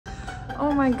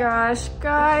Oh my gosh,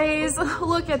 guys,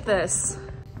 look at this.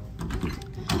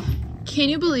 Can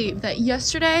you believe that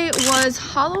yesterday was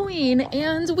Halloween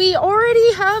and we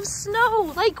already have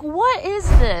snow? Like, what is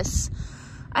this?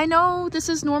 I know this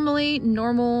is normally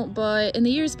normal, but in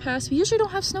the years past, we usually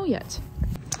don't have snow yet.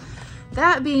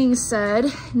 That being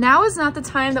said, now is not the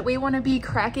time that we want to be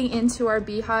cracking into our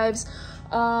beehives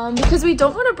because we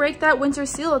don't want to break that winter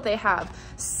seal that they have.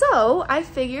 So I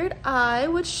figured I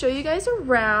would show you guys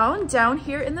around down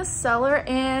here in the cellar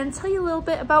and tell you a little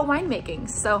bit about winemaking.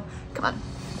 So come on.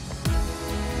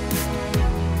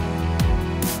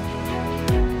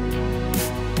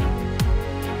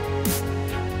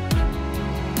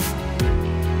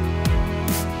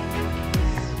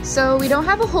 So we don't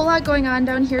have a whole lot going on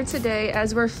down here today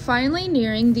as we're finally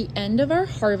nearing the end of our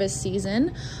harvest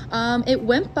season. It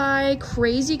went by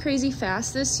crazy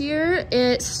fast this year.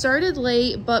 It started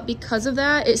late, but because of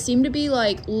that, it seemed to be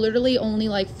like literally only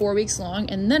like 4 weeks long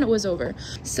and then it was over.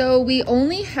 So we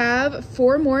only have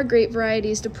 4 more grape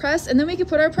varieties to press and then we can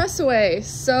put our press away.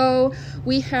 So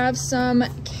we have some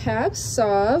Cab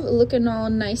Sauv looking all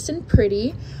nice and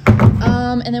pretty.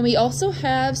 And then we also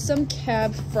have some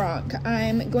Cab Franc.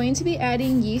 I'm going to be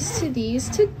adding yeast to these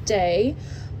today,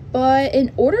 but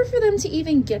in order for them to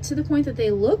even get to the point that they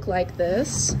look like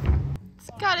this, it's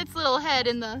got its little head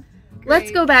in the grape.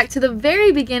 Let's go back to the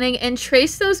very beginning and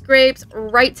trace those grapes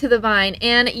right to the vine.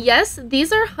 And yes,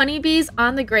 these are honeybees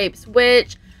on the grapes,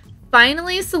 which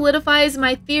finally solidifies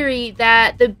my theory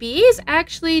that the bees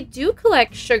actually do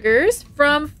collect sugars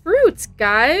from fruits,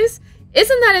 guys.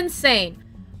 Isn't that insane?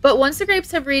 But once the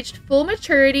grapes have reached full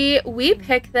maturity, we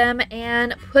pick them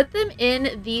and put them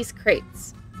in these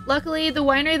crates. Luckily, the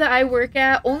winery that I work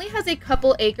at only has a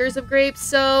couple acres of grapes,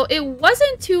 so it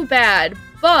wasn't too bad.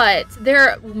 But there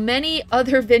are many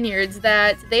other vineyards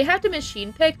that they have to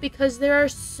machine pick because there are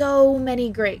so many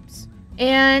grapes.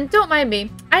 And don't mind me,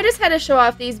 I just had to show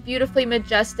off these beautifully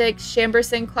majestic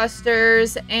Chambourcin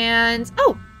clusters and,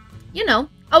 oh, you know,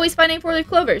 always finding 4-leaf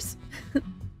clovers.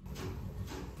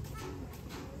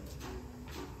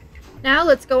 Now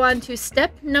let's go on to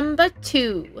step number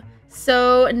 2.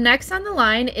 So next on the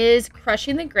line is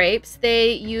crushing the grapes.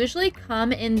 They usually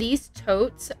come in these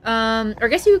totes, or I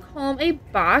guess you would call them a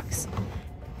box.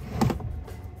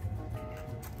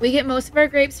 We get most of our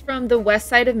grapes from the west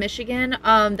side of Michigan.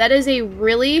 That is a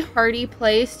really hardy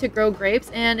place to grow grapes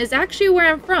and is actually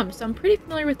where I'm from, so I'm pretty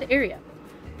familiar with the area.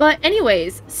 But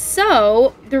anyways,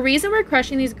 so the reason we're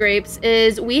crushing these grapes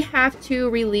is we have to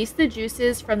release the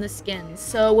juices from the skins.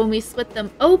 So when we split them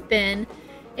open,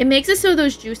 it makes it so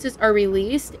those juices are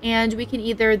released and we can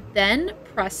either then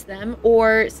press them,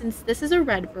 or since this is a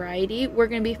red variety, we're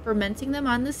going to be fermenting them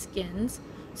on the skins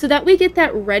so that we get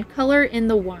that red color in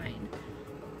the wine.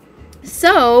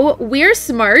 So we're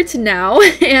smart now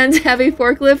and have a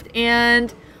forklift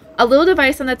and a little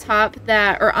device on the top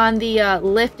that, or on the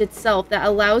lift itself, that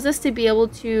allows us to be able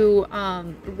to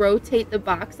rotate the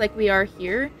box like we are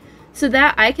here, so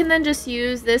that I can then just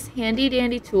use this handy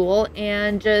dandy tool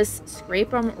and just scrape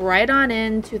them right on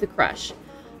into the crush.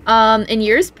 In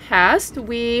years past,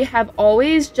 we have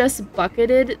always just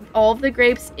bucketed all of the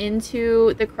grapes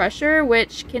into the crusher,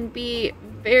 which can be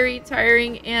very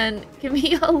tiring and can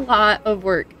be a lot of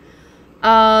work.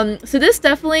 So this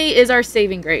definitely is our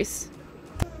saving grace.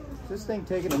 This thing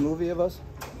taking a movie of us?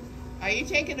 Are you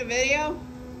taking a video?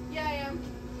 Yeah, I am.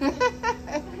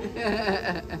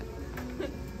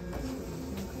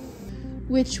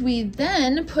 Which we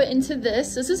then put into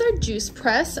this. This is our juice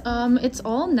press. It's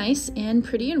all nice and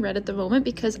pretty and red at the moment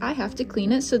because I have to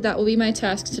clean it, so that will be my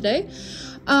task today.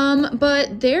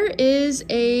 But there is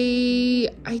a,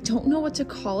 I don't know what to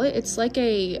call it. It's like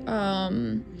a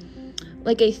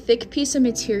thick piece of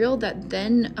material that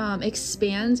then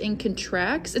expands and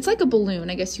contracts. It's like a balloon,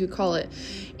 I guess you would call it.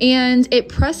 And it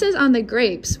presses on the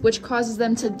grapes, which causes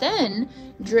them to then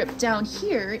drip down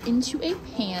here into a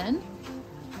pan.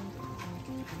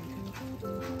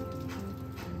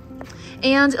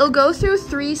 And it'll go through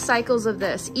 3 cycles of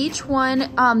this, each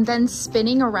one then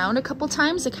spinning around a couple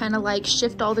times to kind of like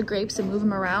shift all the grapes and move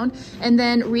them around, and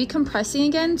then recompressing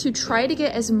again to try to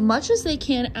get as much as they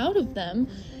can out of them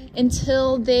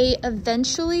until they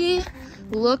eventually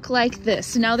look like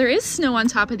this. Now there is snow on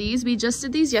top of these. We just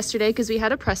did these yesterday because we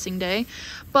had a pressing day,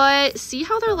 but see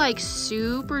how they're like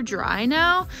super dry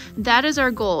now? That is our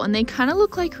goal, and they kind of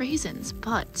look like raisins,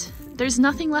 but there's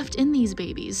nothing left in these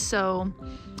babies, so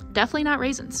definitely not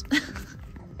raisins.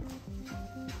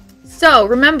 So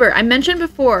remember, I mentioned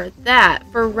before that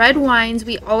for red wines,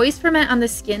 we always ferment on the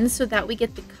skins so that we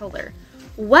get the color.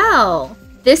 Well,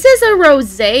 This is a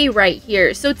rosé right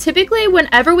here. So typically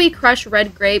whenever we crush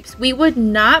red grapes, we would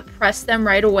not press them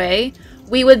right away.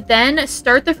 We would then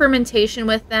start the fermentation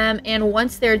with them, and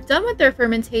once they're done with their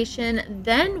fermentation,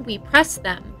 then we press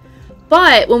them.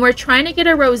 But when we're trying to get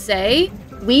a rosé,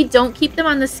 we don't keep them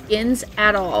on the skins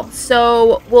at all.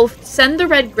 So we'll send the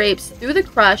red grapes through the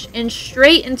crush and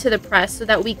straight into the press so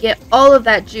that we get all of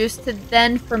that juice to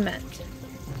then ferment.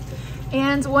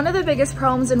 And one of the biggest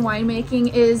problems in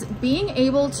winemaking is being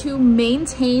able to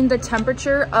maintain the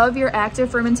temperature of your active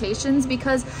fermentations,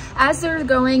 because as they're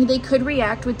going, they could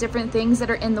react with different things that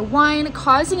are in the wine,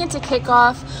 causing it to kick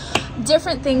off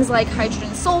different things like hydrogen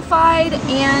sulfide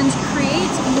and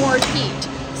create more heat.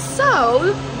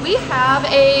 So we have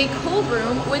a cold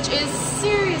room, which is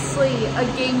seriously a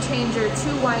game changer to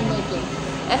winemaking.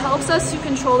 It helps us to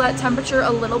control that temperature a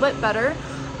little bit better.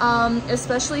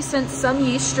 Especially since some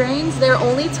yeast strains, they're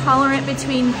only tolerant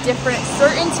between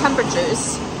certain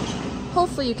temperatures.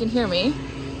 Hopefully you can hear me.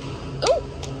 Oh.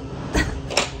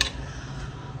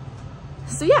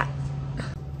 So yeah.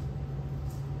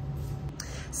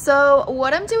 So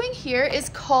what I'm doing here is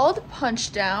called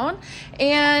punch down,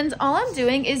 and all I'm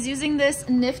doing is using this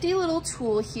nifty little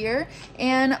tool here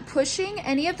and pushing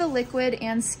any of the liquid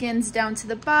and skins down to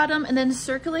the bottom and then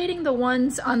circulating the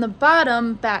ones on the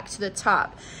bottom back to the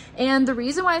top. And the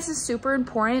reason why this is super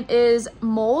important is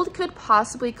mold could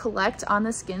possibly collect on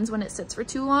the skins when it sits for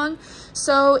too long.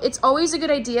 So it's always a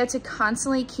good idea to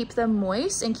constantly keep them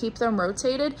moist and keep them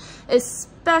rotated,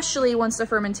 especially once the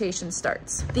fermentation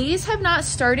starts. These have not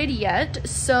started yet,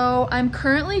 so I'm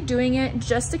currently doing it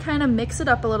just to kind of mix it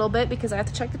up a little bit because I have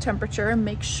to check the temperature and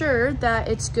make sure that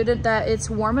it's good, that it's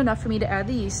warm enough for me to add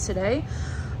the yeast today.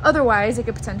 Otherwise, it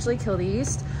could potentially kill the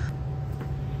yeast.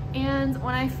 And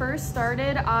when I first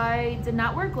started, I did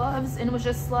not wear gloves and was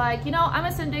just like, you know, I'm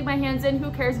just gonna dig my hands in,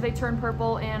 who cares if they turn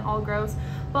purple and all gross.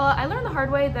 But I learned the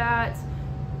hard way that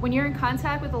when you're in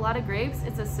contact with a lot of grapes,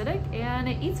 it's acidic and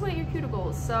it eats away at your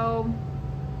cuticles. So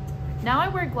now I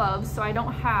wear gloves so I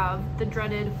don't have the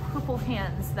dreaded purple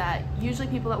hands that usually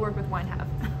people that work with wine have.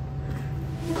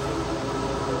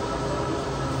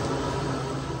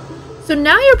 So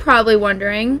now you're probably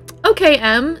wondering, okay,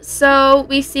 Em, so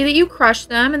we see that you crush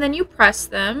them and then you press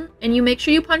them and you make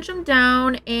sure you punch them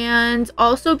down and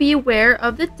also be aware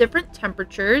of the different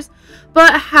temperatures.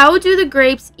 But how do the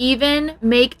grapes even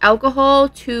make alcohol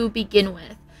to begin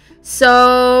with?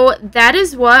 So that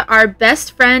is what our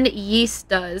best friend yeast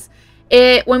does.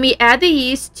 When we add the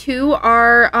yeast to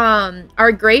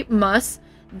our grape must,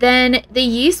 then the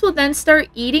yeast will then start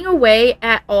eating away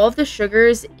at all of the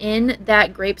sugars in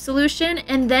that grape solution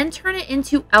and then turn it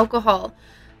into alcohol.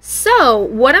 So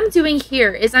what I'm doing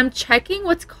here is I'm checking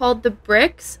what's called the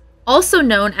Brix, also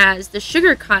known as the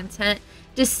sugar content,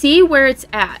 to see where it's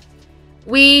at.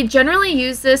 We generally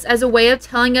use this as a way of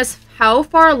telling us how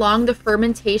far along the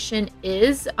fermentation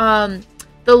is. The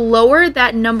lower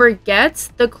that number gets,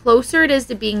 the closer it is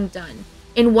to being done.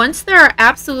 And once there are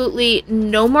absolutely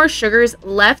no more sugars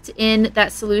left in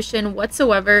that solution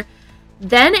whatsoever,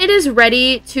 then it is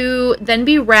ready to then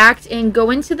be racked and go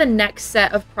into the next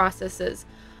set of processes.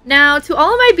 Now, to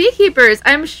all of my beekeepers,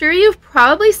 I'm sure you've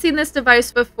probably seen this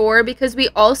device before because we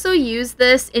also use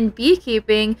this in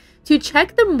beekeeping to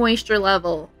check the moisture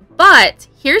level. But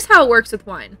here's how it works with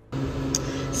wine.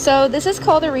 So this is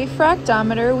called a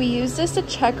refractometer. We use this to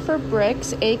check for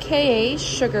Brix, aka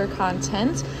sugar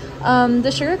content.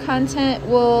 The sugar content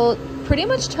will pretty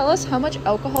much tell us how much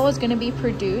alcohol is going to be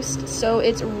produced, so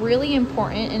it's really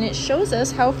important, and it shows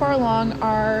us how far along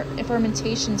our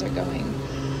fermentations are going.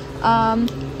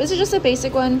 This is just a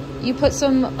basic one. You put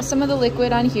some of the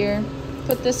liquid on here,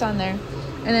 put this on there,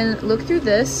 and then look through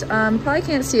this. Probably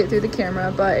can't see it through the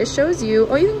camera, but it shows you,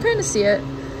 oh, you can kind of see it.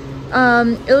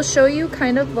 It'll show you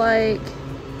kind of like,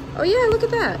 oh yeah, look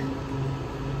at that.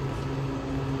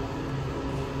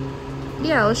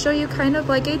 Yeah, I'll show you kind of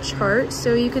like a chart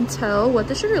so you can tell what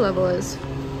the sugar level is.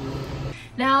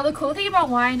 Now, the cool thing about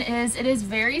wine is it is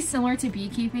very similar to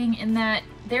beekeeping in that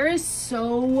there is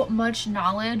so much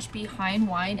knowledge behind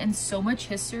wine and so much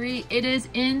history. It is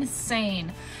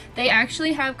insane. They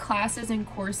actually have classes and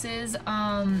courses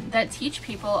that teach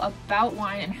people about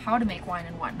wine and how to make wine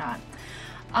and whatnot.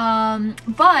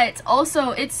 But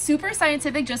also it's super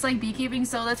scientific, just like beekeeping,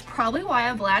 so that's probably why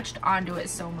I've latched onto it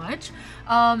so much.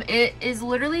 It is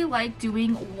literally like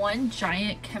doing one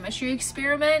giant chemistry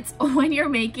experiment when you're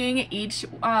making each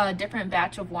different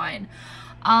batch of wine.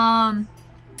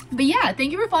 But yeah,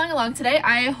 thank you for following along today.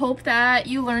 I hope that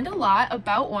you learned a lot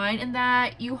about wine and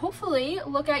that you hopefully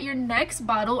look at your next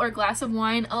bottle or glass of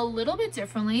wine a little bit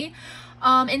differently,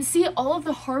 and see all of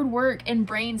the hard work and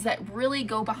brains that really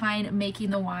go behind making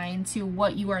the wine to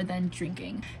what you are then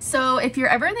drinking. So if you're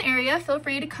ever in the area, feel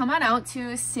free to come on out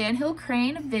to Sandhill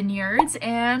Crane Vineyards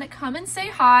and come and say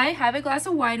hi, have a glass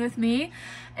of wine with me,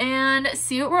 and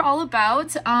see what we're all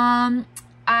about.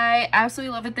 I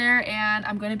absolutely love it there, and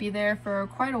I'm going to be there for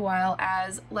quite a while,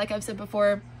 as like I've said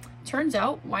before, turns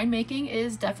out winemaking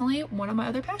is definitely one of my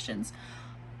other passions.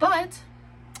 But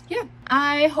yeah,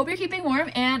 I hope you're keeping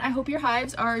warm, and I hope your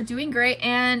hives are doing great.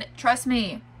 And trust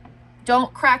me,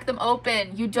 don't crack them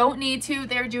open. You don't need to.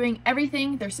 They're doing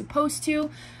everything they're supposed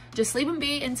to. Just leave them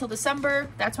be until December.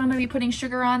 That's when I'm going to be putting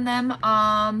sugar on them.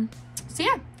 So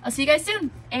yeah, I'll see you guys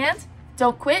soon, and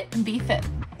don't quit and be fit.